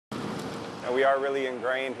and we are really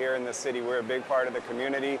ingrained here in the city. We're a big part of the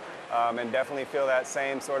community, and definitely feel that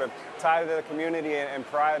same sort of tie to the community and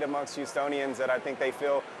pride amongst Houstonians that I think they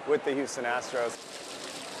feel with the Houston Astros.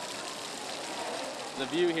 The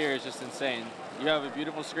view here is just insane. You have a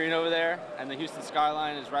beautiful screen over there, and the Houston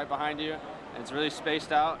skyline is right behind you, and it's really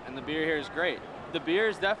spaced out, and the beer here is great. The beer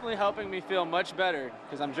is definitely helping me feel much better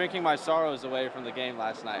because I'm drinking my sorrows away from the game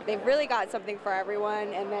last night. They've really got something for everyone,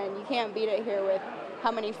 and then you can't beat it here with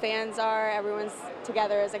how many fans are. Everyone's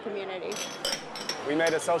together as a community. We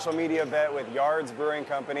made a social media bet with Yards Brewing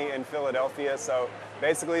Company in Philadelphia. So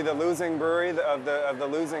basically the losing brewery of the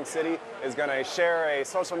losing city is going to share a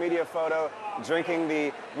social media photo drinking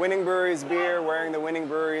the winning brewery's beer, wearing the winning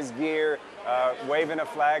brewery's gear, waving a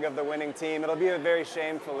flag of the winning team. It'll be very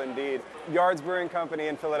shameful indeed. Yards Brewing Company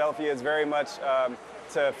in Philadelphia is very much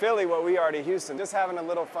to Philly what we are to Houston. Just having a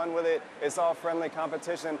little fun with it. It's all friendly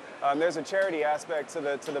competition. There's a charity aspect to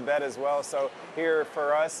the bet as well. So here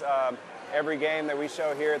for us, every game that we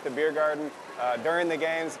show here at the Beer Garden, during the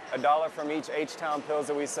games, $1 from each H-Town Pills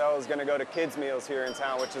that we sell is going to go to kids' meals here in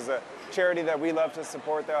town, which is a charity that we love to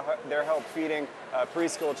support. They're help feeding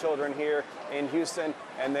preschool children here in Houston.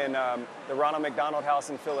 And then the Ronald McDonald House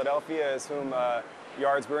in Philadelphia is whom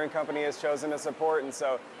Yards Brewing Company has chosen to support. And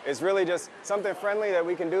so it's really just something friendly that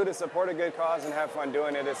we can do to support a good cause and have fun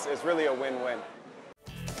doing it. It's really a win-win.